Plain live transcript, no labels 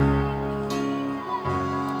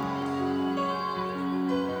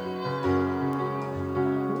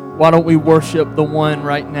why don't we worship the one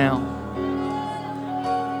right now?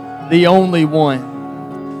 The only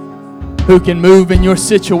one who can move in your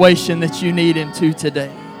situation that you need Him to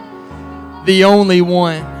today. The only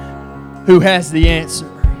one who has the answer.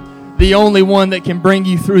 The only one that can bring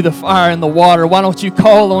you through the fire and the water. Why don't you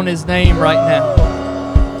call on His name right now?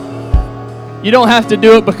 You don't have to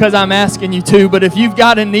do it because I'm asking you to, but if you've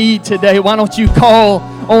got a need today, why don't you call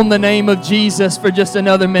on the name of Jesus for just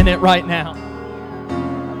another minute right now?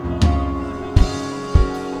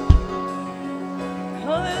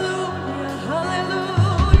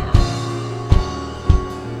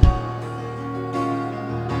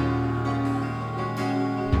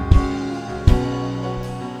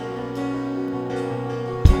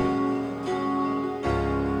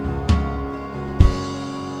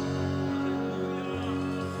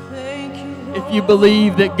 If you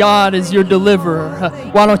believe that God is your deliverer,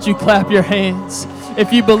 why don't you clap your hands?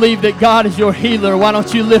 If you believe that God is your healer, why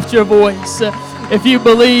don't you lift your voice? If you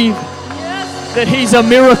believe that He's a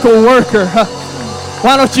miracle worker,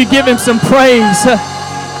 why don't you give Him some praise?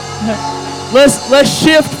 Let's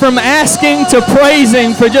shift from asking to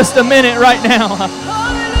praising for just a minute right now.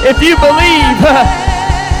 If you believe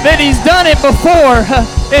that He's done it before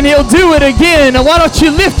and He'll do it again, why don't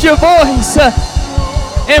you lift your voice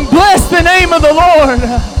and bless the name of the Lord.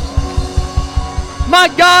 My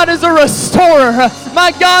God is a restorer.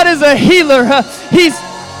 My God is a healer.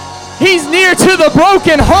 He's near to the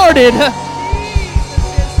brokenhearted.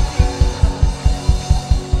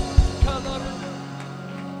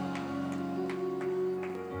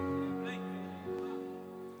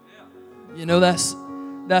 You know, that's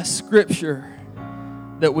scripture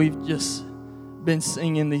that we've just been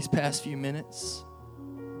singing these past few minutes.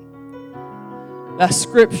 That's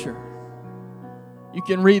scripture. You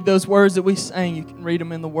can read those words that we sang. You can read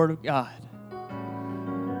them in the Word of God.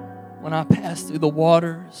 When I pass through the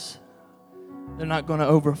waters, they're not going to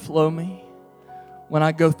overflow me. When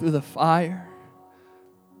I go through the fire,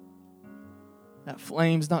 that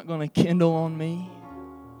flame's not going to kindle on me.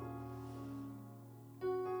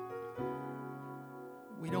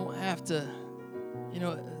 We don't have to,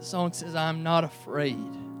 the song says, I'm not afraid.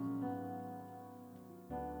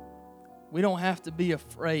 We don't have to be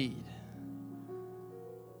afraid.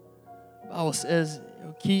 The Bible says,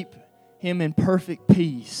 keep him in perfect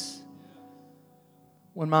peace.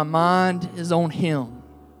 When my mind is on Him,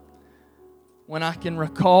 when I can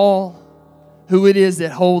recall who it is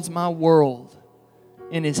that holds my world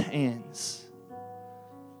in His hands.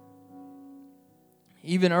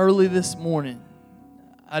 Even early this morning,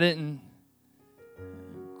 of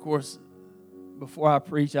course, before I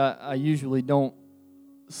preach, I usually don't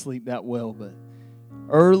sleep that well, but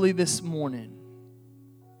early this morning,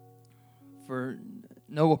 for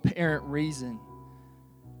no apparent reason,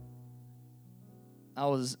 I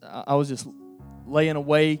was just laying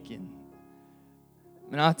awake, and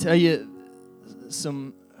I tell you,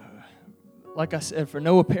 like I said, for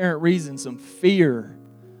no apparent reason, some fear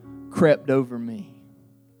crept over me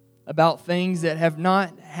about things that have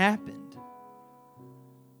not happened,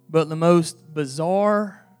 but the most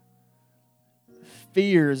bizarre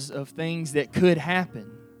fears of things that could happen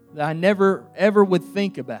that I never ever would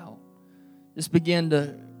think about just began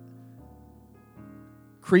to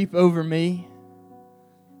creep over me.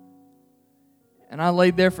 And I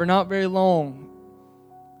laid there for not very long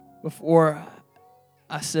before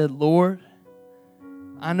I said, Lord,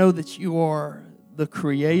 I know that You are the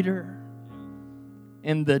creator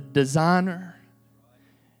and the designer,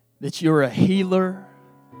 that You're a healer.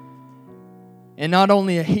 And not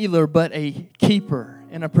only a healer, but a keeper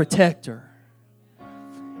and a protector.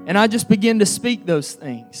 And I just began to speak those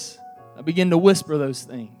things. I began to whisper those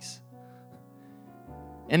things.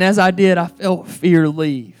 And as I did, I felt fear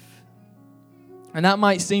leave. And that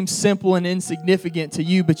might seem simple and insignificant to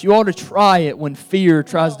you, but you ought to try it when fear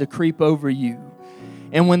tries to creep over you.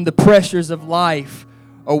 And when the pressures of life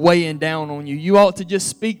are weighing down on you. You ought to just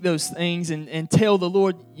speak those things and tell the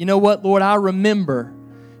Lord, you know what, Lord, I remember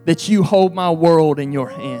that You hold my world in Your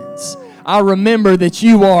hands. I remember that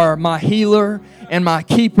You are my healer and my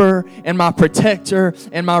keeper and my protector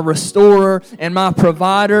and my restorer and my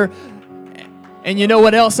provider. And you know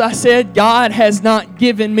what else I said? God has not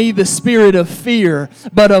given me the spirit of fear,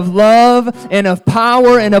 but of love and of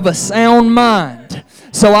power and of a sound mind.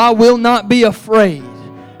 So I will not be afraid.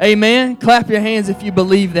 Amen? Clap your hands if you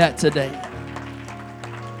believe that today.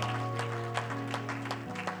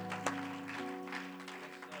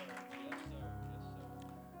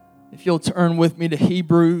 If you'll turn with me to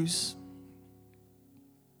Hebrews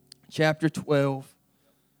chapter 12.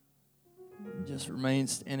 Just remain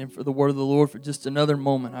standing for the word of the Lord for just another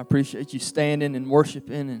moment. I appreciate you standing and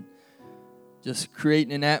worshiping and just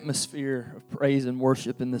creating an atmosphere of praise and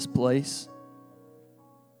worship in this place.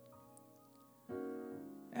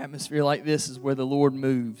 Atmosphere like this is where the Lord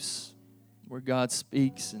moves, where God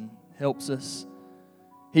speaks and helps us.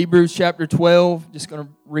 Hebrews chapter 12, just going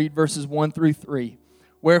to read verses 1 through 3.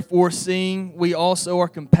 Wherefore, seeing we also are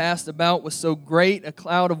compassed about with so great a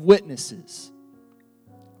cloud of witnesses,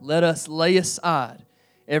 let us lay aside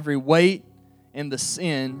every weight and the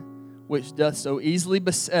sin which doth so easily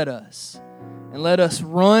beset us, and let us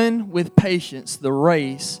run with patience the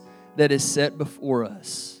race that is set before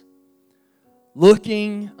us,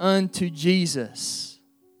 looking unto Jesus,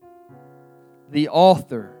 the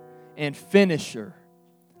author and finisher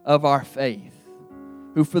of our faith,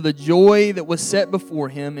 who for the joy that was set before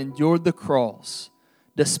him endured the cross,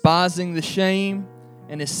 despising the shame,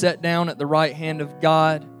 and is set down at the right hand of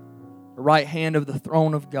God, the right hand of the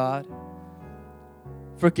throne of God.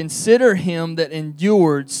 For consider him that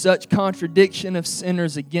endured such contradiction of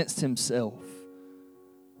sinners against himself.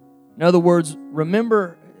 In other words,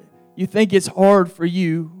 remember, you think it's hard for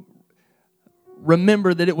you,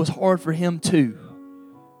 remember that it was hard for him too.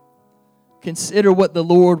 Consider what the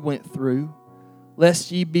Lord went through,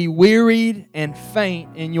 lest ye be wearied and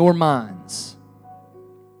faint in your minds.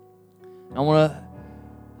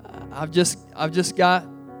 I've just got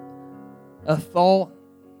a thought,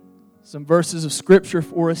 some verses of Scripture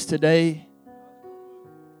for us today.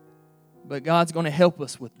 But God's going to help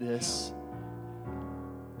us with this.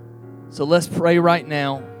 So let's pray right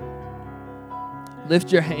now.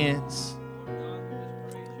 Lift your hands.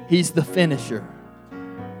 He's the finisher.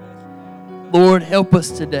 Lord, help us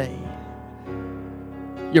today.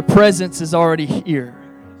 Your presence is already here.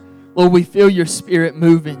 Lord, we feel your Spirit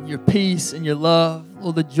moving, your peace and your love.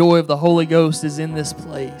 Lord, the joy of the Holy Ghost is in this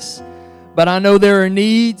place. But I know there are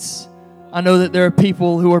needs. I know that there are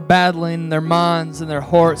people who are battling their minds and their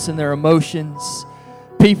hearts and their emotions.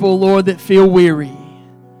 People, Lord, that feel weary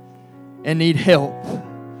and need help.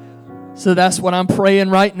 So that's what I'm praying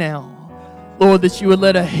right now. Lord, that you would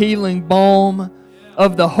let a healing balm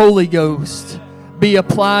of the Holy Ghost be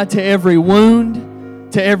applied to every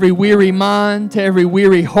wound, to every weary mind, to every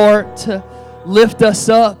weary heart. Lift us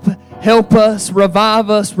up, help us, revive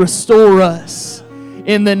us, restore us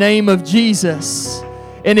in the name of Jesus.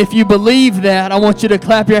 And if you believe that, I want you to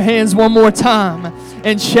clap your hands one more time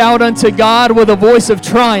and shout unto God with a voice of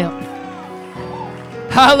triumph.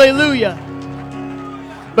 Hallelujah.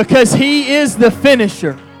 Because He is the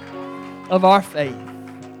finisher of our faith.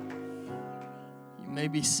 You may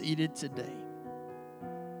be seated today.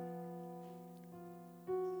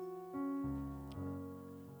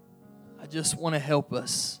 I just want to help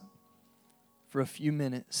us for a few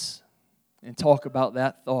minutes and talk about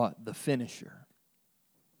that thought, the finisher.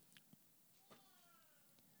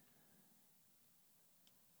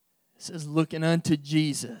 It says, looking unto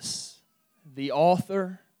Jesus, the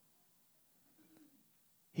author.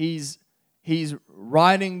 He's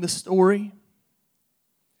writing the story.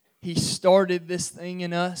 He started this thing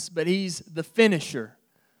in us, but He's the finisher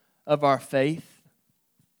of our faith.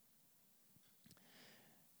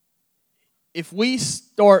 If we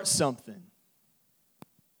start something,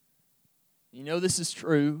 you know this is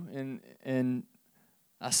true, and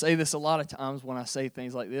I say this a lot of times when I say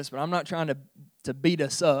things like this, but I'm not trying to beat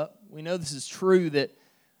us up. We know this is true, that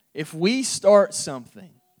if we start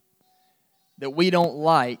something that we don't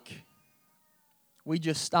like, we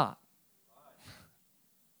just stop.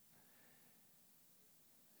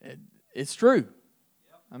 It's true.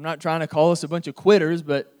 I'm not trying to call us a bunch of quitters,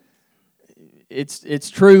 but it's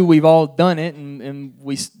true. We've all done it, and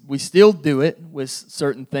we still do it with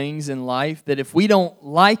certain things in life, that if we don't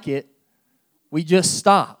like it, we just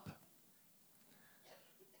stop.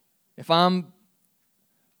 If I'm,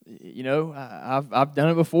 I've done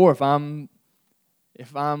it before. If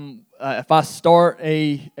I start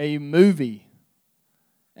a movie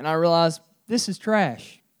and I realize this is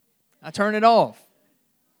trash, I turn it off.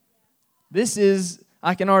 This is,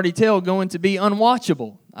 I can already tell, going to be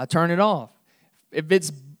unwatchable. I turn it off. If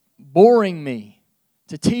it's boring me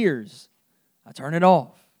to tears, I turn it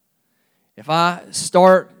off. If I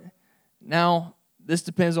start, now this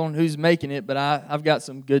depends on who's making it, but I've got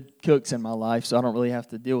some good cooks in my life, so I don't really have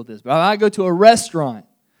to deal with this. But if I go to a restaurant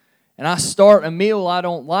and I start a meal I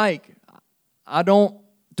don't like, I don't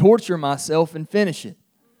torture myself and finish it.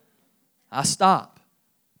 I stop.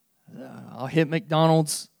 I'll hit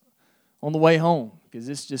McDonald's on the way home because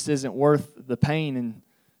this just isn't worth the pain and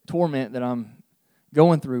torment that I'm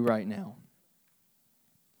going through right now.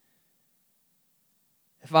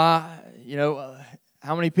 If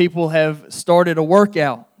how many people have started a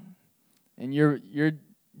workout and you're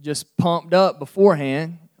just pumped up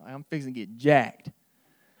beforehand? I'm fixing to get jacked.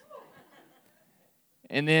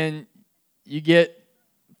 And then you get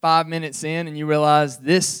 5 minutes in and you realize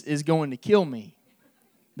this is going to kill me.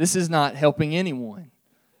 This is not helping anyone.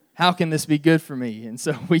 How can this be good for me? And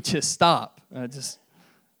so we just stop.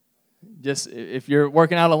 Just if you're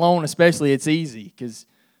working out alone especially, it's easy because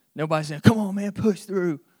nobody's saying, come on, man, push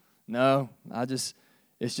through. No,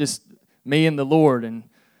 it's just me and the Lord. And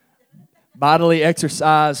bodily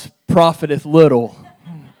exercise profiteth little.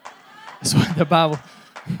 That's what the Bible...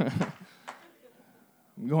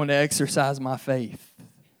 I'm going to exercise my faith.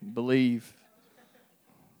 Believe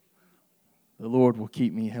the Lord will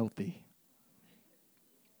keep me healthy.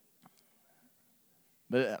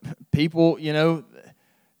 But people,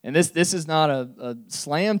 and this is not a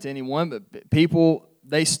slam to anyone, but people,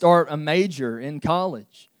 they start a major in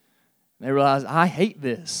college. They realize, I hate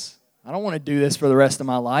this. I don't want to do this for the rest of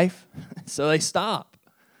my life. So they stop.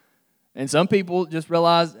 And some people just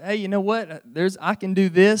realize, hey, you know what? I can do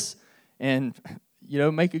this and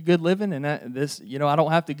make a good living, and I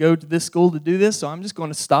don't have to go to this school to do this, so I'm just going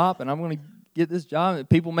to stop, and I'm going to get this job. And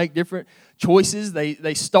people make different choices.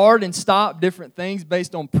 They start and stop different things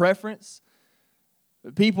based on preference.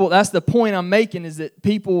 But people, that's the point I'm making, is that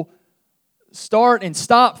people start and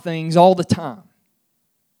stop things all the time.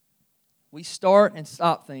 We start and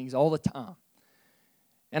stop things all the time.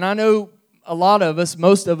 And I know a lot of us,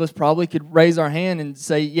 most of us probably could raise our hand and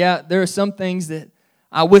say, yeah, there are some things that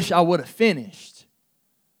I wish I would have finished.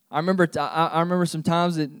 I remember some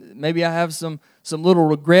times that maybe I have some little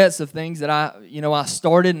regrets of things that I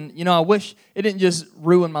started, and I wish it didn't just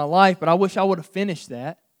ruin my life, but I wish I would have finished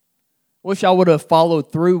that. I wish I would have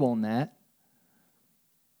followed through on that.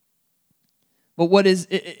 But what is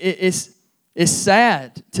it's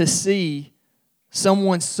sad to see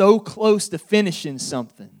someone so close to finishing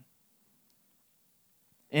something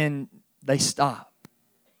and they stop.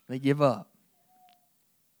 They give up.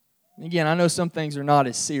 Again, I know some things are not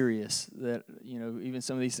as serious that, even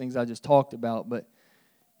some of these things I just talked about, but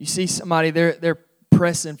you see somebody, they're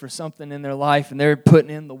pressing for something in their life and they're putting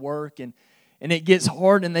in the work and it gets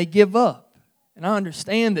hard and they give up. And I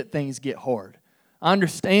understand that things get hard. I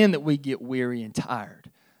understand that we get weary and tired.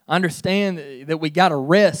 I understand that we got to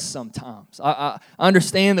rest sometimes. I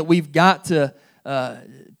understand that we've got to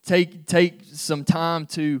take some time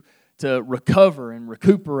to recover and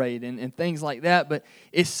recuperate and things like that. But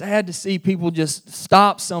it's sad to see people just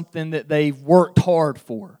stop something that they've worked hard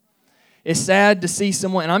for. It's sad to see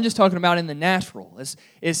someone, and I'm just talking about in the natural.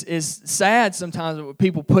 It's sad sometimes when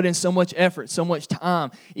people put in so much effort, so much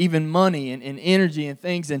time, even money and energy and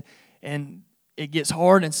things, and it gets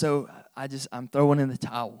hard, and so I'm throwing in the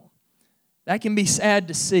towel. That can be sad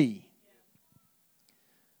to see.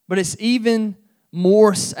 But it's even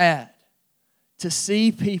more sad to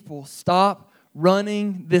see people stop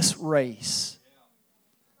running this race,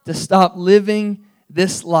 to stop living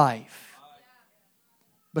this life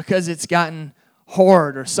because it's gotten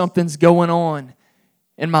hard or something's going on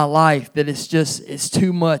in my life that it's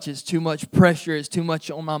too much. It's too much pressure. It's too much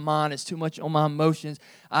on my mind. It's too much on my emotions.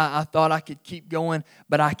 I thought I could keep going,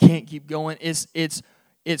 but I can't keep going.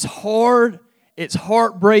 It's hard. It's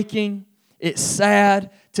heartbreaking. It's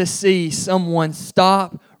sad to see someone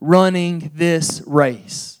stop running this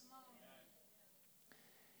race.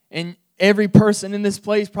 And every person in this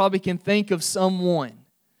place probably can think of someone,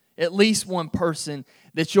 at least one person,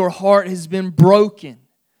 that your heart has been broken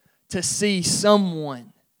to see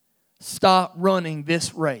someone stop running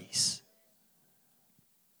this race.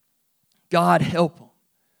 God, help them.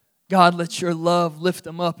 God, let your love lift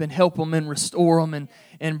them up and help them and restore them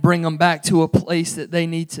and bring them back to a place that they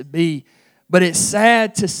need to be. But it's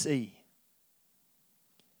sad to see.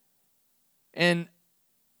 And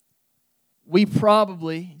we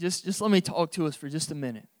probably, just let me talk to us for just a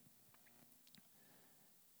minute.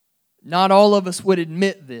 Not all of us would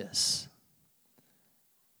admit this.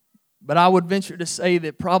 But I would venture to say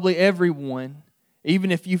that probably everyone,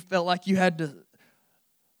 even if you felt like you had to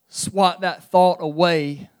swat that thought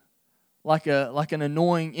away like an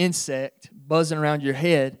annoying insect buzzing around your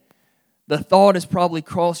head, the thought has probably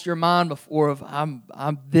crossed your mind before of,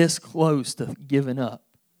 I'm this close to giving up.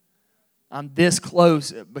 I'm this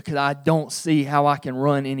close because I don't see how I can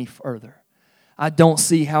run any further. I don't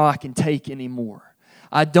see how I can take any more.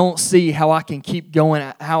 I don't see how I can keep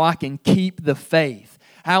going, how I can keep the faith.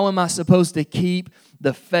 How am I supposed to keep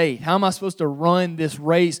the faith? How am I supposed to run this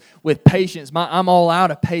race with patience? I'm all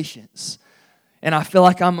out of patience. And I feel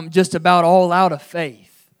like I'm just about all out of faith.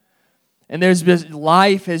 And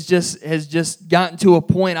life has just gotten to a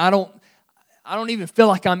point I don't even feel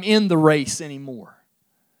like I'm in the race anymore.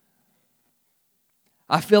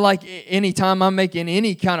 I feel like anytime I'm making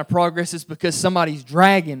any kind of progress, it's because somebody's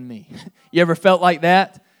dragging me. You ever felt like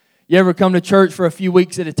that? You ever come to church for a few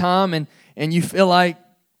weeks at a time and you feel like,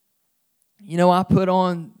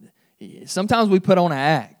 sometimes we put on an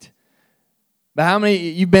act. But how many,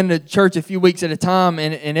 you've been to church a few weeks at a time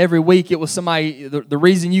and every week it was somebody, the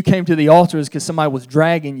reason you came to the altar is because somebody was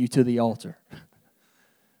dragging you to the altar.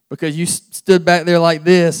 Because you stood back there like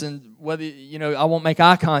this, and whether, I won't make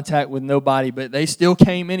eye contact with nobody, but they still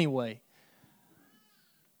came anyway.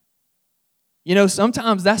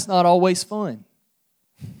 Sometimes that's not always fun.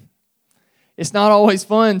 It's not always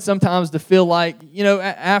fun sometimes to feel like,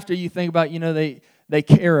 after you think about, they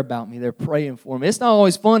care about me, they're praying for me. It's not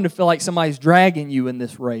always fun to feel like somebody's dragging you in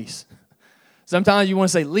this race. Sometimes you want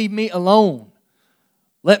to say, leave me alone.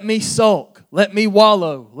 Let me sulk. Let me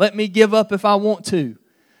wallow. Let me give up if I want to.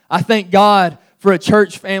 I thank God for a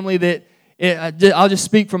church family that, I'll just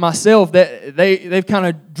speak for myself, that they've kind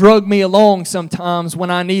of drugged me along sometimes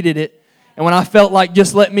when I needed it. And when I felt like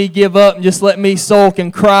just let me give up and just let me sulk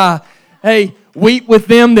and cry. Hey, weep with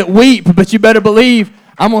them that weep, but you better believe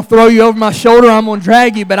I'm going to throw you over my shoulder, I'm going to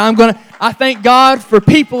drag you, but I thank God for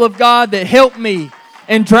people of God that help me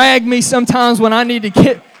and drag me sometimes when I need to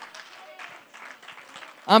get.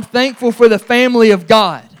 I'm thankful for the family of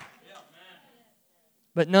God.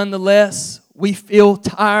 But nonetheless, we feel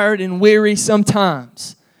tired and weary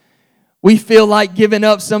sometimes. We feel like giving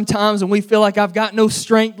up sometimes, and we feel like I've got no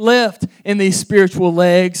strength left in these spiritual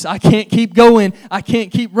legs. I can't keep going. I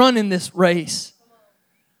can't keep running this race.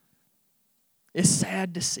 It's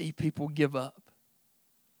sad to see people give up.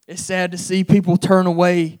 It's sad to see people turn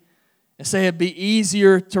away and say it'd be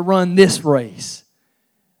easier to run this race.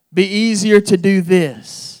 Be easier to do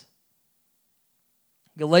this.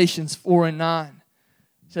 Galatians 4:9.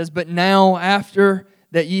 Says, but now after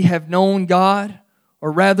that ye have known God,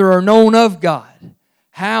 or rather are known of God,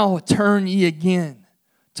 how turn ye again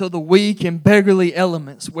to the weak and beggarly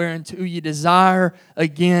elements whereunto ye desire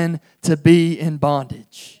again to be in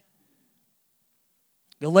bondage.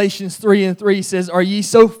 Galatians 3:3 says, are ye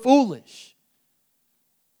so foolish?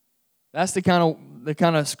 That's the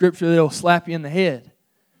kind of scripture that'll slap you in the head.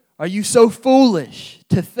 Are you so foolish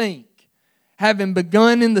to think, having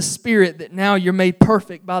begun in the Spirit, that now you're made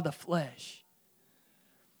perfect by the flesh?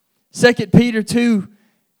 2 Peter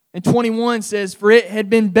 2:21 says, for it had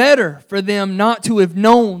been better for them not to have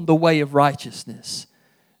known the way of righteousness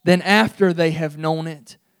than after they have known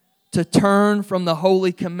it, to turn from the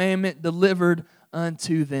holy commandment delivered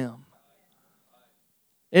unto them.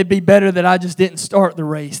 It'd be better that I just didn't start the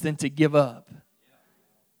race than to give up.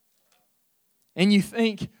 And you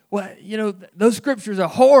think, well, those scriptures are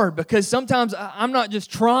hard because sometimes I'm not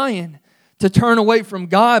just trying to turn away from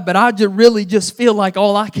God, but I really just feel like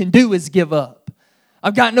all I can do is give up.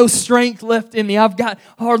 I've got no strength left in me. I've got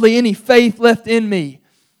hardly any faith left in me.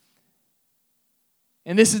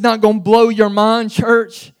 And this is not going to blow your mind,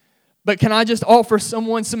 church, but can I just offer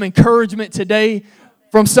someone some encouragement today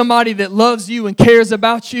from somebody that loves you and cares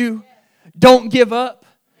about you? Don't give up.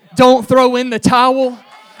 Don't throw in the towel.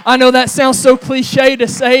 I know that sounds so cliche to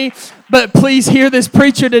say, but please hear this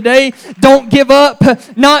preacher today. Don't give up.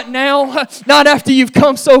 Not now. Not after you've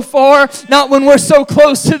come so far. Not when we're so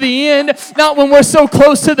close to the end. Not when we're so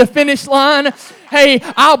close to the finish line. Hey,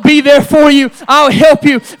 I'll be there for you. I'll help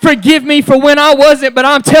you. Forgive me for when I wasn't, but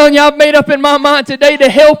I'm telling you, I've made up in my mind today to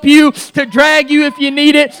help you, to drag you if you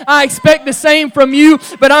need it. I expect the same from you,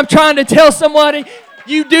 but I'm trying to tell somebody,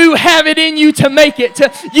 you do have it in you to make it.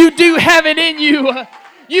 You do have it in you.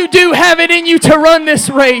 You do have it in you to run this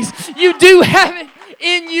race. You do have it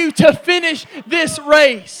in you to finish this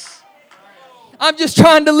race. I'm just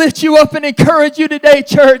trying to lift you up and encourage you today,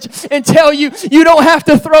 church, and tell you, you don't have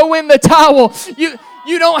to throw in the towel.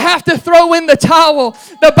 You don't have to throw in the towel.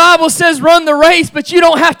 The Bible says run the race, but you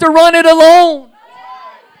don't have to run it alone.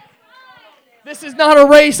 This is not a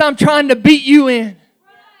race I'm trying to beat you in.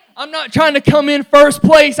 I'm not trying to come in first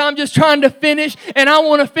place. I'm just trying to finish, and I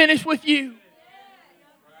want to finish with you.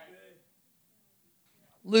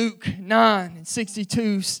 Luke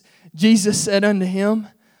 9:62, Jesus said unto him,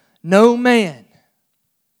 no man,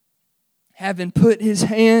 having put his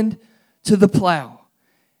hand to the plow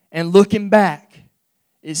and looking back,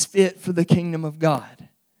 is fit for the kingdom of God.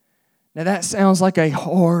 Now that sounds like a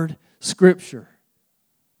hard scripture.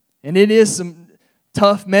 And it is some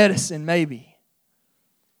tough medicine maybe.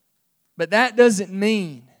 But that doesn't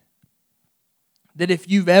mean that if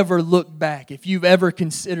you've ever looked back, if you've ever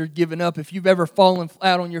considered giving up, if you've ever fallen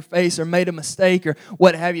flat on your face or made a mistake or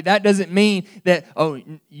what have you, that doesn't mean that,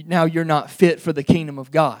 now you're not fit for the kingdom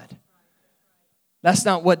of God. That's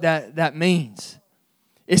not what that means.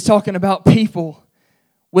 It's talking about people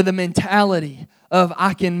with a mentality of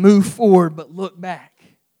I can move forward but look back.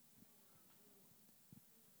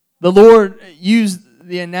 The Lord used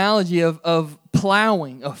the analogy of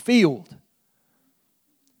plowing a field.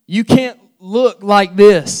 You can't look like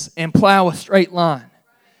this and plow a straight line.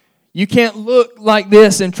 You can't look like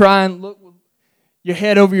this and try and look with your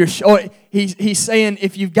head over your shoulder. He's saying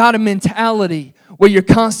if you've got a mentality where you're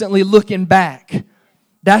constantly looking back,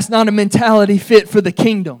 that's not a mentality fit for the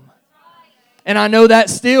kingdom. And I know that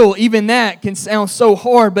still, even that can sound so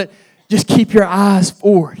hard, but just keep your eyes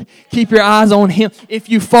forward. Keep your eyes on Him. If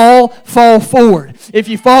you fall, fall forward. If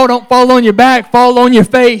you fall, don't fall on your back, fall on your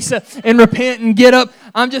face and repent and get up.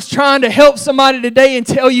 I'm just trying to help somebody today and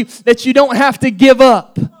tell you that you don't have to give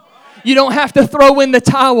up. You don't have to throw in the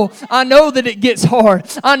towel. I know that it gets hard.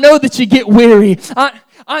 I know that you get weary.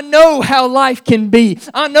 I know how life can be.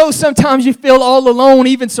 I know sometimes you feel all alone,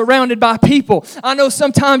 even surrounded by people. I know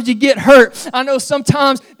sometimes you get hurt. I know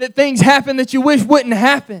sometimes that things happen that you wish wouldn't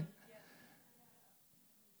happen.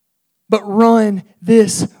 But run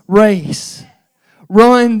this race.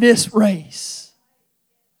 Run this race.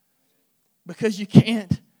 Because you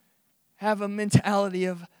can't have a mentality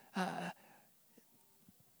of...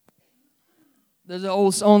 there's an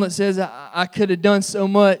old song that says, I could have done so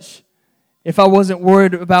much if I wasn't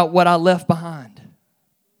worried about what I left behind.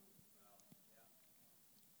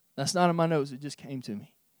 That's not in my notes. It just came to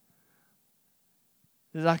me.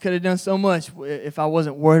 It says, I could have done so much if I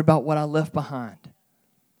wasn't worried about what I left behind.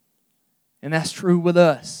 And that's true with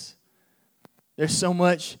us. There's so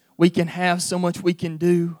much we can have, so much we can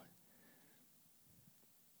do.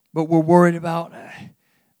 But we're worried about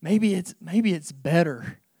maybe it's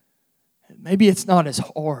better. Maybe it's not as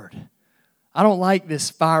hard. I don't like this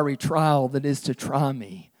fiery trial that is to try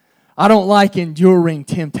me. I don't like enduring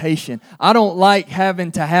temptation. I don't like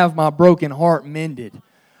having to have my broken heart mended.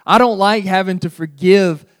 I don't like having to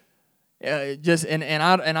forgive. I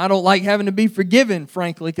don't like having to be forgiven,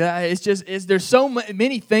 frankly. There's so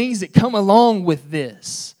many things that come along with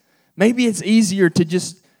this. Maybe it's easier to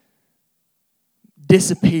just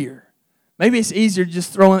disappear. Maybe it's easier to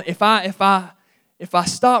just throw in. If I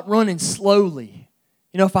stop running slowly,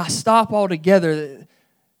 if I stop altogether,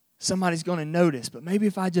 somebody's going to notice. But maybe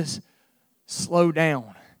if I just slow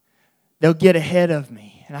down, they'll get ahead of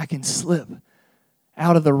me and I can slip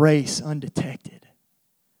out of the race undetected.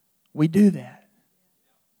 We do that.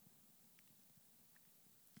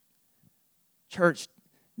 Church,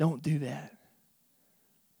 don't do that.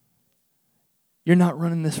 You're not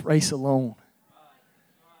running this race alone.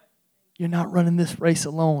 You're not running this race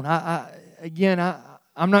alone.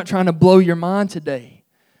 I'm not trying to blow your mind today.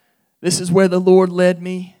 This is where the Lord led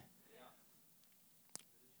me.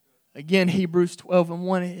 Again, Hebrews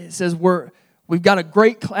 12:1, it says we've got a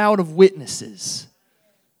great cloud of witnesses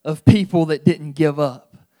of people that didn't give up.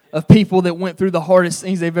 Of people that went through the hardest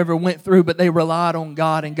things they've ever went through, but they relied on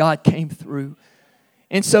God and God came through.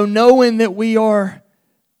 And so knowing that we are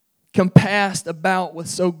compassed about with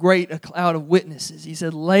so great a cloud of witnesses, he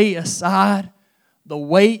said, lay aside the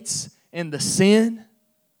weights and the sin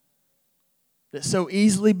that so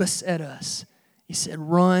easily beset us. He said,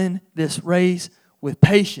 run this race with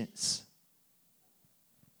patience.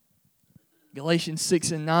 Galatians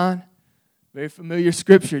 6:9, very familiar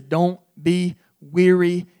scripture. Don't be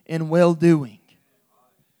weary in well-doing.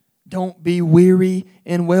 Don't be weary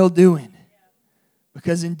in well-doing.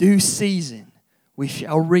 Because in due season we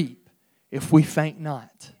shall reap if we faint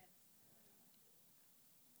not.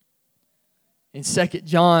 In 2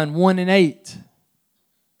 John 1:8,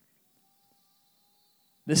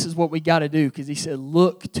 this is what we got to do, because he said,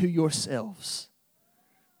 look to yourselves.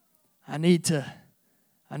 I need to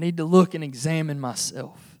look and examine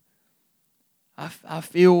myself. I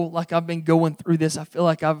feel like I've been going through this. I feel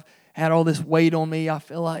like I've had all this weight on me. I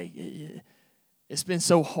feel like it's been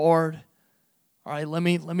so hard. All right, let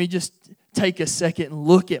me just take a second and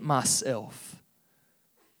look at myself.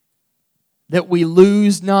 That we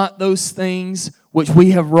lose not those things which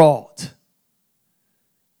we have wrought.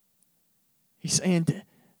 He's saying,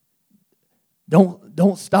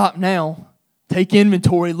 don't stop now. Take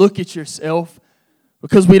inventory, look at yourself,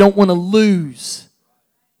 because we don't want to lose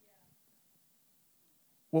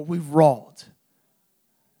what we've wrought.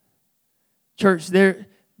 Church, let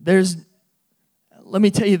me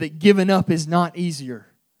tell you that giving up is not easier.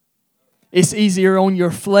 It's easier on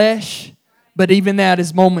your flesh, but even that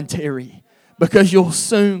is momentary, because you'll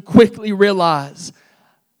soon quickly realize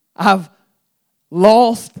I've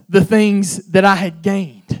lost the things that I had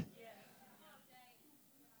gained.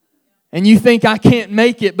 And you think I can't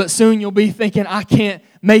make it, but soon you'll be thinking I can't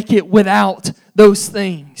make it without those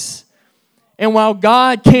things. And while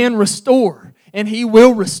God can restore, and He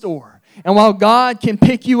will restore. And while God can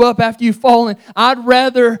pick you up after you've fallen, I'd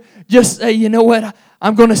rather just say, you know what,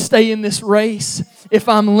 I'm going to stay in this race. If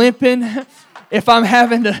I'm limping, if I'm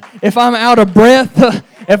out of breath,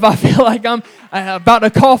 if I feel like I'm about to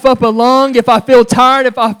cough up a lung, if I feel tired,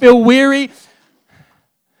 if I feel weary,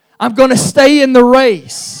 I'm going to stay in the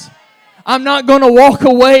race. I'm not going to walk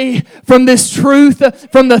away from this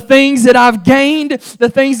truth, from the things that I've gained, the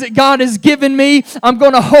things that God has given me. I'm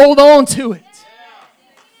going to hold on to it.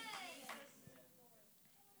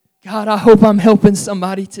 God, I hope I'm helping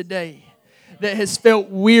somebody today that has felt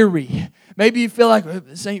weary. Maybe you feel like,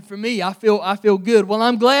 this ain't for me. I feel good. Well,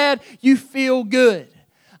 I'm glad you feel good.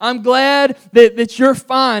 I'm glad that you're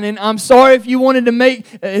fine. And I'm sorry if you wanted me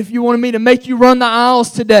to make you run the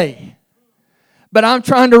aisles today. But I'm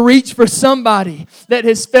trying to reach for somebody that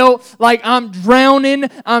has felt like I'm drowning,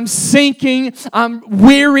 I'm sinking, I'm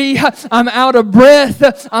weary, I'm out of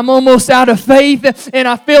breath, I'm almost out of faith, and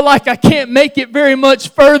I feel like I can't make it very much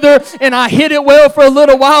further, and I hit it well for a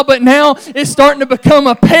little while, but now it's starting to become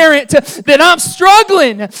apparent that I'm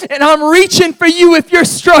struggling, and I'm reaching for you if you're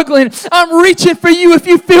struggling. I'm reaching for you if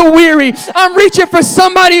you feel weary. I'm reaching for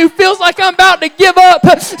somebody who feels like I'm about to give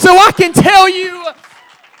up, so I can tell you,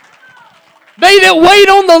 they that wait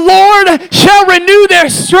on the Lord shall renew their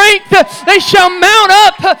strength. They shall mount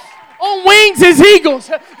up on wings as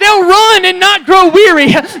eagles. They'll run and not grow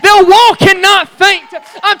weary. They'll walk and not faint.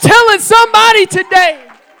 I'm telling somebody today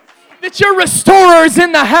that your restorer is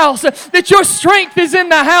in the house, that your strength is in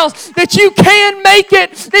the house, that you can make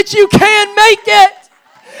it, that you can make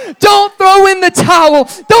it. Don't throw in the towel.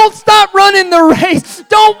 Don't stop running the race.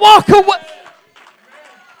 Don't walk away.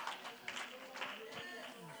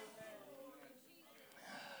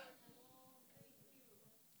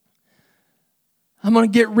 I'm going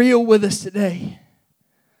to get real with us today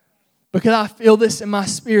because I feel this in my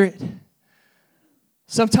spirit.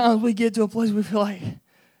 Sometimes we get to a place we feel like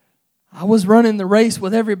I was running the race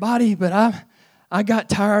with everybody, but I got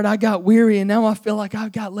tired, I got weary, and now I feel like I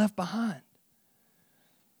got left behind.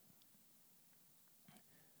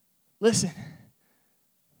 Listen,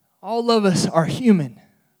 all of us are human,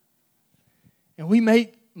 and we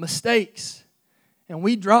make mistakes, and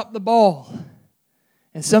we drop the ball.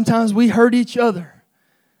 And sometimes we hurt each other.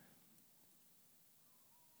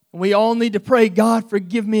 And we all need to pray, God,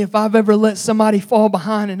 forgive me if I've ever let somebody fall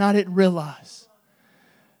behind and I didn't realize.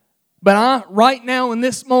 But right now in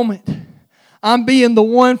this moment, I'm being the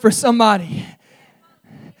one for somebody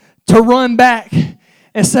to run back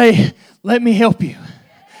and say, let me help you.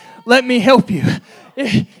 Let me help you.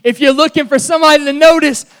 If you're looking for somebody to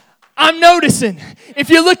notice, I'm noticing. If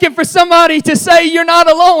you're looking for somebody to say you're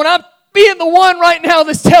not alone, I'm being the one right now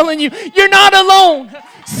that's telling you, you're not alone.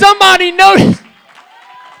 Somebody notice.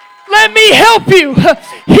 Let me help you.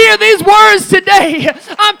 Hear these words today.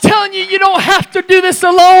 I'm telling you, you don't have to do this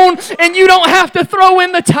alone, and you don't have to throw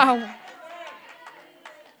in the towel.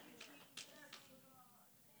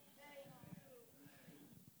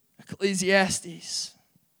 Ecclesiastes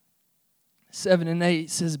 7 and 8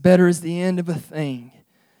 says, better is the end of a thing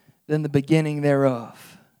than the beginning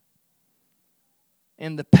thereof.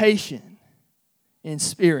 And the patient in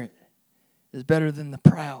spirit is better than the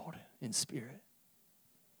proud in spirit.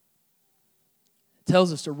 It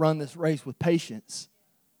tells us to run this race with patience.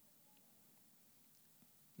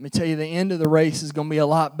 Let me tell you, the end of the race is going to be a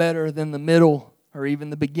lot better than the middle or even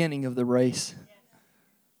the beginning of the race.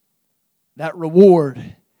 That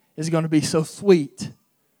reward is going to be so sweet.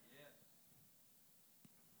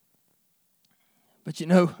 But you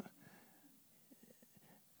know,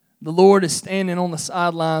 the Lord is standing on the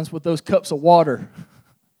sidelines with those cups of water,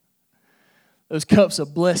 those cups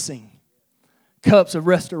of blessing, cups of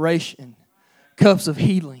restoration, cups of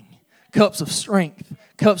healing, cups of strength,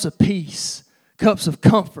 cups of peace, cups of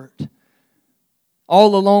comfort,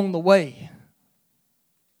 all along the way.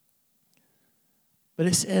 But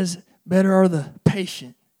it says, better are the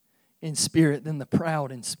patient in spirit than the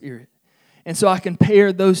proud in spirit. And so I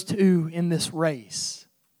compare those two in this race.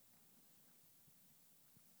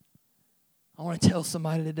 I want to tell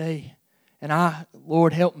somebody today, and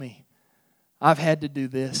Lord help me, I've had to do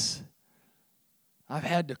this. I've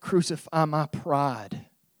had to crucify my pride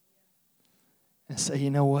and say,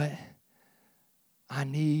 you know what? I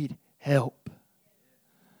need help.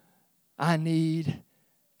 I need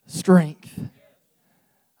strength.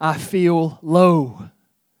 I feel low.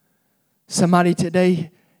 Somebody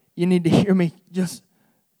today, you need to hear me. Just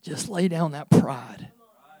lay down that pride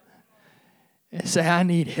and say, I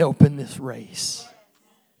need help in this race.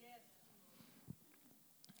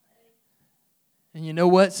 And you know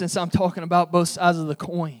what? Since I'm talking about both sides of the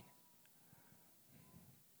coin,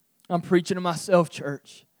 I'm preaching to myself,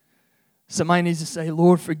 church. Somebody needs to say,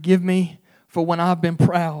 Lord, forgive me for when I've been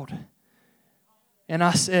proud. And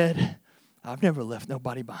I said, I've never left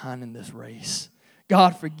nobody behind in this race.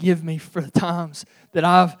 God, forgive me for the times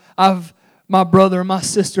that my brother or my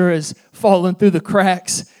sister has fallen through the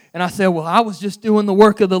cracks. And I said, well, I was just doing the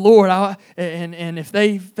work of the Lord. And if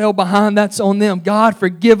they fell behind, that's on them. God,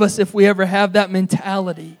 forgive us if we ever have that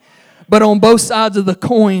mentality. But on both sides of the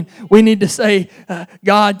coin, we need to say,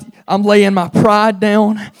 God, I'm laying my pride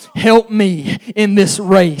down. Help me in this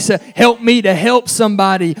race. Help me to help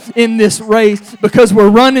somebody in this race, because we're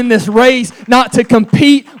running this race not to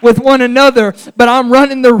compete with one another, but I'm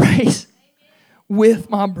running the race with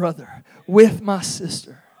my brother, with my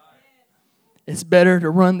sister. It's better to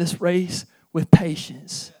run this race with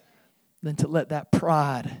patience than to let that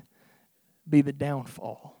pride be the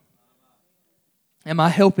downfall. Am I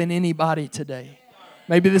helping anybody today?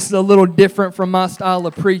 Maybe this is a little different from my style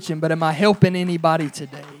of preaching, but am I helping anybody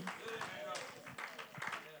today?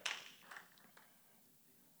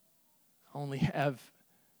 I only have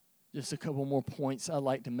just a couple more points I'd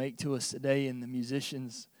like to make to us today, and the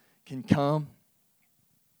musicians can come.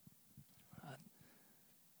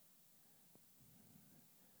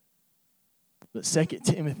 But 2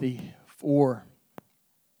 Timothy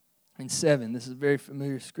 4:7, this is a very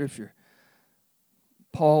familiar scripture.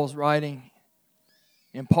 Paul's writing,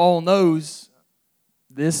 and Paul knows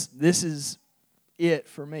this is it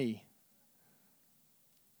for me.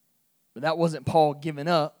 But that wasn't Paul giving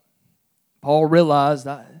up. Paul realized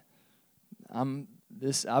I've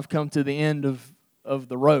come to the end of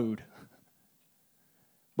the road.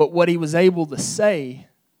 But what he was able to say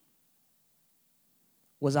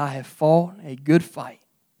was, I have fought a good fight.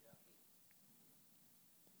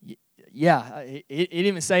 Yeah, it didn't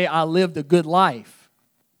even say I lived a good life.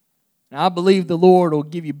 Now, I believe the Lord will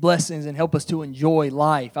give you blessings and help us to enjoy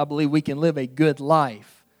life. I believe we can live a good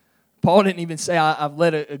life. Paul didn't even say I've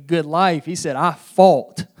led a good life. He said, I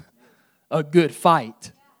fought a good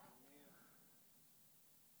fight.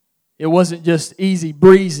 It wasn't just easy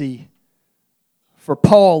breezy for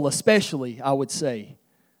Paul especially, I would say.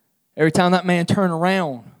 Every time that man turned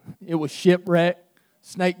around, it was shipwreck,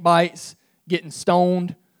 snake bites, getting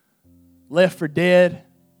stoned, left for dead,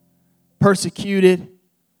 persecuted,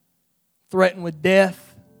 threatened with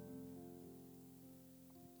death.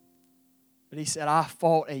 But he said, I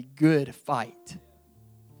fought a good fight,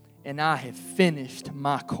 and I have finished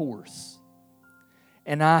my course,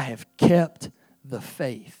 and I have kept the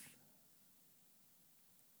faith.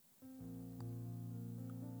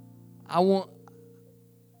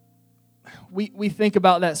 We think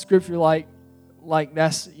about that scripture like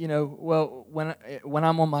that's, well, when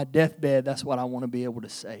I'm on my deathbed, that's what I want to be able to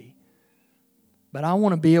say. But I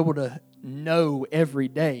want to be able to know every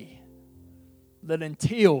day that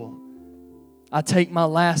until I take my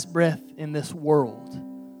last breath in this world,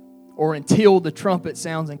 or until the trumpet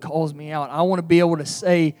sounds and calls me out, I want to be able to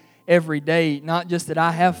say every day, not just that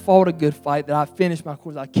I have fought a good fight, that I finished my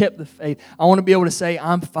course, I kept the faith. I want to be able to say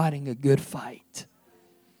I'm fighting a good fight.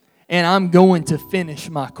 And I'm going to finish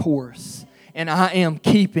my course. And I am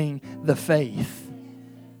keeping the faith.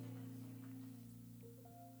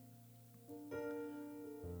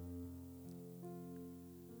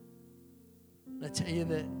 I tell you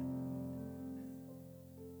that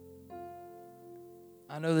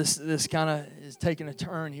I know this kind of is taking a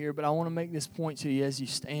turn here, but I want to make this point to you as you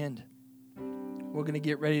stand. We're going to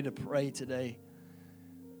get ready to pray today.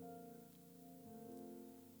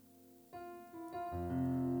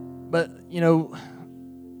 But,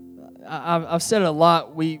 I've said it a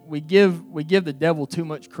lot. We give the devil too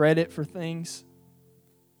much credit for things.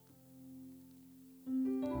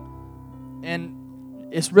 And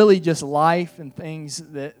it's really just life and things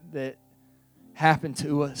that happen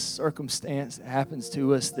to us, circumstance that happens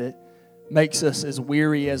to us that makes us as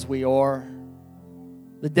weary as we are.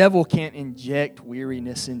 The devil can't inject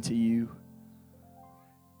weariness into you.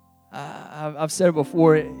 I've said it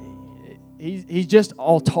before. He's just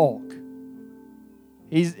all talk.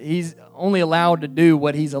 He's only allowed to do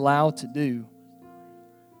what he's allowed to do.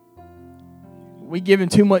 We give him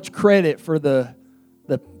too much credit for the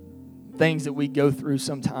things that we go through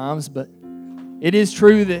sometimes, but it is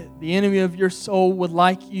true that the enemy of your soul would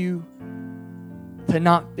like you to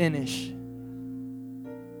not finish.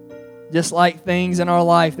 Just like things in our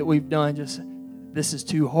life that we've done, just this is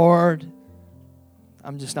too hard.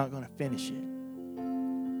 I'm just not going to finish it.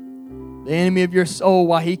 The enemy of your soul,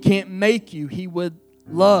 while he can't make you, he would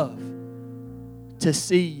love to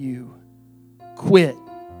see you quit.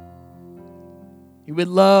 He would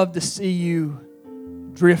love to see you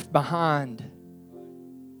drift behind.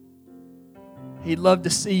 He'd love to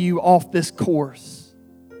see you off this course,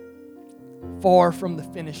 far from the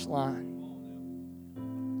finish line.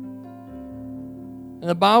 And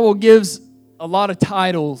the Bible gives a lot of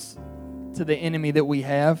titles to the enemy that we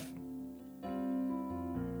have.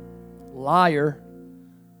 Liar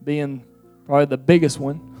being probably the biggest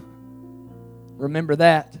one. Remember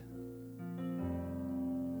that.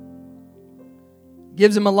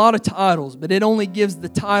 Gives him a lot of titles, but it only gives the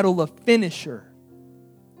title of finisher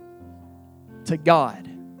to God.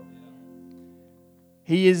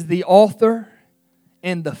 He is the author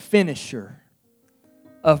and the finisher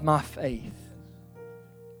of my faith.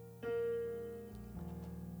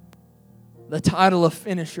 The title of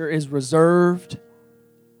finisher is reserved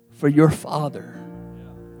for your Father,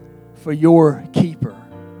 for your keeper,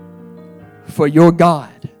 for your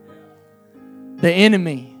God. The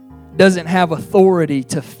enemy doesn't have authority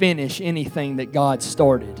to finish anything that God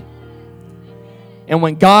started. And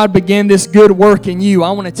when God began this good work in you,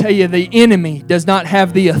 I want to tell you, the enemy does not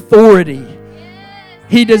have the authority.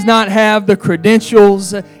 He does not have the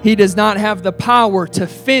credentials. He does not have the power to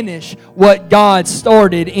finish what God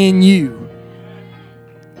started in you.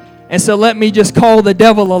 And so let me just call the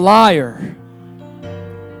devil a liar.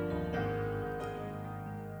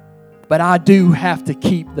 But I do have to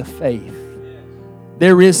keep the faith.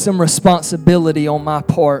 There is some responsibility on my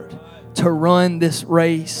part to run this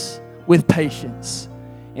race with patience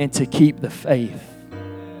and to keep the faith.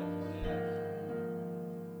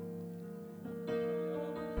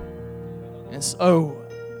 And so,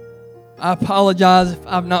 I apologize if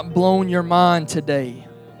I've not blown your mind today.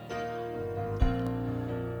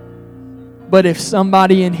 But if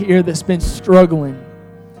somebody in here that's been struggling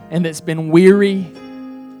and that's been weary,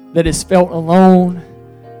 that has felt alone,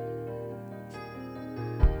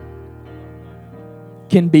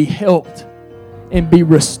 can be helped and be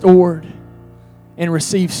restored and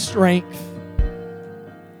receive strength,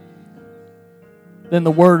 then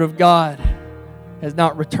the Word of God has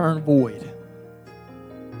not returned void.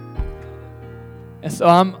 And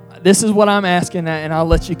so this is what I'm asking, and I'll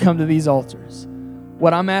let you come to these altars.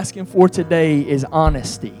 What I'm asking for today is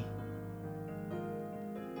honesty.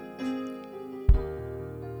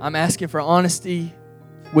 I'm asking for honesty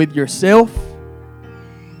with yourself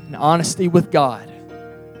and honesty with God.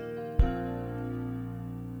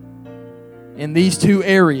 In these two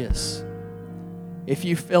areas, if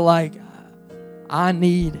you feel like I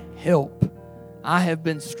need help, I have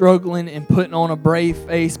been struggling and putting on a brave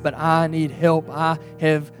face, but I need help. I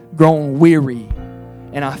have grown weary,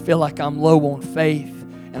 and I feel like I'm low on faith,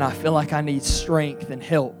 and I feel like I need strength and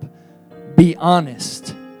help. Be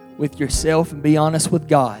honest with yourself and be honest with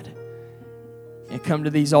God, and come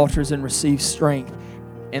to these altars and receive strength.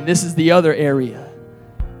 And this is the other area.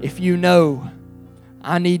 If you know,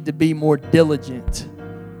 I need to be more diligent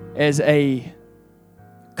as a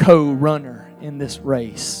co-runner in this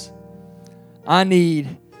race. I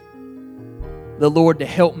need the Lord to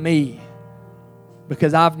help me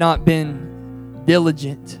because I've not been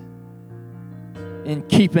diligent in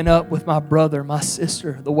keeping up with my brother, my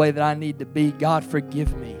sister, the way that I need to be. God,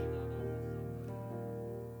 forgive me.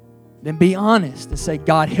 Then be honest and say,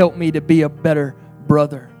 God, help me to be a better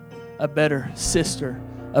brother, a better sister,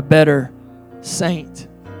 a better saint,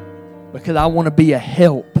 because I want to be a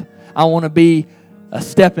help. I want to be a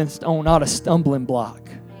stepping stone, not a stumbling block.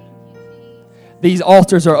 These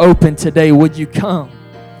altars are open today. Would you come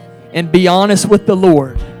and be honest with the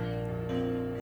Lord?